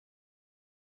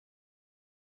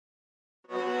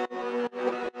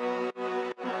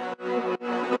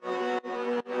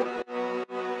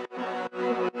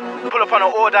up on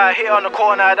an order, hit on the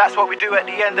corner, that's what we do at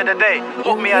the end of the day.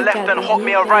 Hook me a left and hook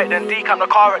me a right, then decamp the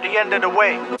car at the end of the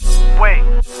way. Wait.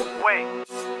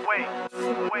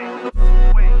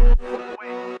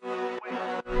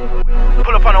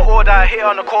 Pull up on an order, hit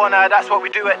on the corner, that's what we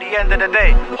do at the end of the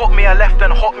day. Hook me a left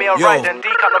and hook me a right, then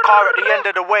decamp the car at the end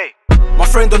of the way. My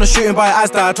friend on a shooting by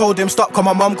Asda, I told him stop cause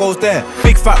my mum goes there.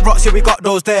 Big fat rocks, yeah we got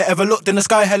those there. Ever looked in the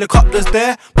sky, helicopters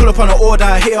there? Pull up on an order,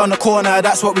 hit on the corner,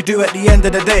 that's what we do at the end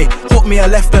of the day. Hook me a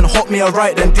left and hook me a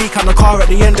right, then decamp the car at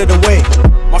the end of the way.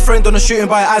 My friend on a shooting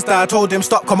by Asda, I told him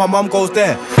stop cause my mum goes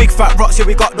there. Big fat rocks, yeah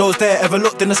we got those there. Ever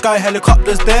looked in the sky,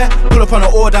 helicopters there? Pull up on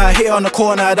an order, hit on the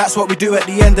corner, that's what we do at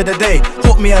the end of the day.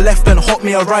 Hook me a left and hook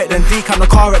me a right, then decamp the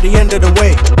car at the end of the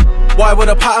way. Why would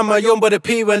I pattern my young body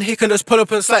P when he can just pull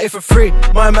up and slat it for free?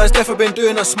 My man's definitely been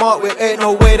doing a smart whip, ain't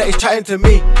no way that he's chatting to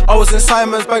me. I was in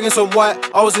Simon's bagging some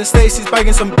white, I was in Stacey's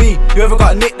bagging some B. You ever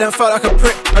got nicked then felt like a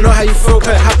prick? I know how you feel, cause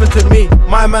it happened to me.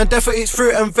 My man definitely eats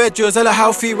fruit and veg, you're hella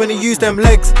healthy when he use them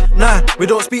legs. Nah, we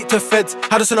don't speak to feds,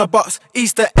 had us in a box,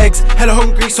 Easter eggs. Hella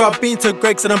hungry so I've been to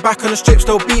Greg's and I'm back on the strip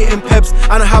still beating pebs.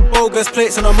 And I have bogus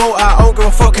plates and I'm out, I don't give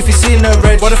a fuck if you seen the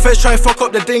red. While the feds try fuck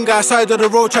up the dinga, side of the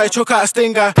road try chuck out a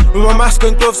stinger. With my mask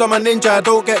and gloves I'm a ninja, I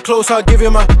don't get close, I'll give you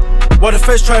my. While the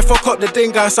feds try fuck up the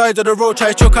dinga, side of the road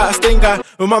try chuck out a stinger.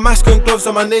 With my mask and gloves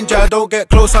I'm a ninja, I don't get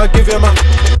close, I'll give you my.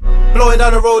 Blowing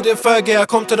down the road in third gear, I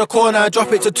come to the corner, I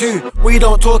drop it to 2. We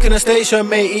don't talk in the station,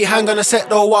 mate, he hang on the set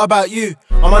though, what about you?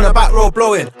 I'm on the back road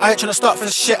blowing, I ain't tryna stop for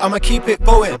shit, I'ma keep it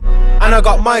going. And I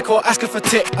got Michael asking for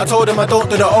tip, I told him I don't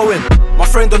do the Owen. My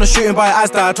friend on a shooting by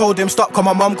Asda, I told him stop cause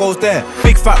my mum goes there.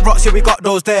 Big fat rocks, yeah we got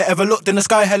those there. Ever looked in the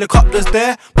sky, helicopters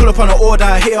there? Pull up on an order,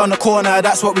 hit on the corner,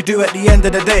 that's what we do at the end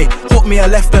of the day. Hook me a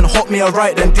left and hook me a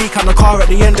right, then decamp the car at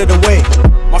the end of the way.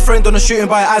 My friend on a shooting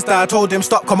by Asda, I told him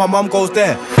stop cause my mum goes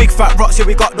there. Big fat rocks, yeah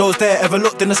we got those there. Ever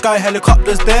looked in the sky,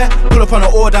 helicopters there? Pull up on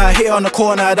an order, hit on the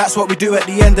corner, that's what we do at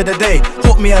the end of the day.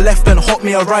 Hook me a left and hook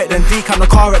me a right, then decamp the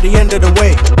car at the end of the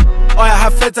way. I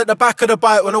have feds at the back of the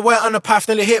bike when I went on the path,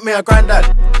 nearly hit me a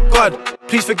granddad. God,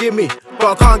 please forgive me,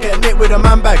 but I can't get nicked with a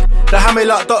man bag. The hammy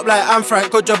locked up like I'm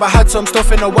Frank, good job I had some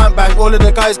stuff in the wank bank. All of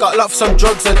the guys got locked for some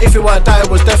drugs and if it weren't that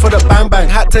it was death for the bang bang.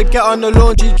 Had to get on the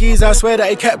laundry geese, I swear that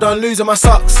he kept on losing my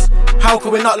socks. How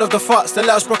could we not love the fox? The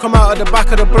letters broke him out of the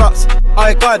back of the blocks.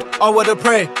 Aye God, I would've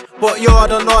prayed, but yo, I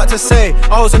don't know what to say.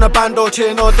 I was in a bando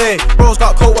chilling all day. Bros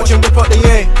got caught watching whip up the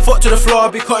yay. Foot to the floor,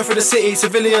 I'll be cutting through the city.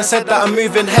 Civilians said that I'm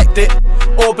moving hectic.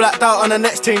 All blacked out on the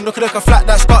next team. Looking like a flat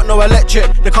that's got no electric.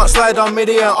 They can't slide on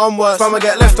MIDI and onwards. So I'ma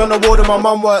get left on the wall and my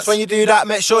mum works. When you do that,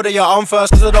 make sure that you're on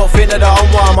first, cause I don't think that they're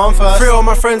on what I'm on first. 3 of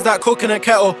my friends that cook in a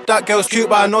kettle. That girl's cute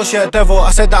but I know she a devil.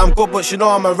 I said that I'm good but she know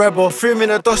I'm a rebel. Threw me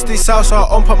in a dusty south so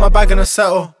I unpack my bag and I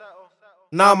settle.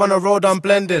 Now I'm on the road, I'm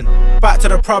blending. Back to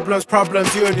the problems,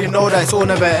 you already know that it's all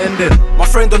never ending. My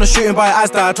friend on a shooting by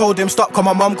Asda, I told him stop cause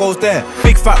my mum goes there.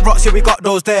 Big fat rocks, yeah we got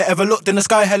those there. Ever looked in the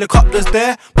sky, helicopters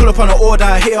there? Pull up on an order,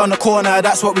 hit on the corner,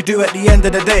 that's what we do at the end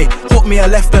of the day. Hook me a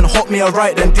left and hook me a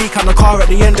right, then decamp the car at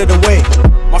the end of the way.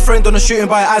 My friend on a shooting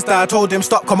by Asda, I told him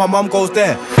stop cause my mum goes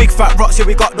there. Big fat rocks, yeah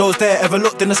we got those there. Ever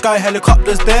looked in the sky,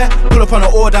 helicopters there? Pull up on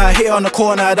an order, hit on the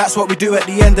corner, that's what we do at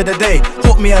the end of the day.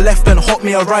 Hook me a left and hook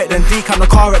me a right, then decamp the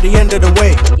car at the end of the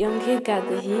way. Young kid got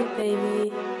the heat,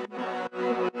 baby.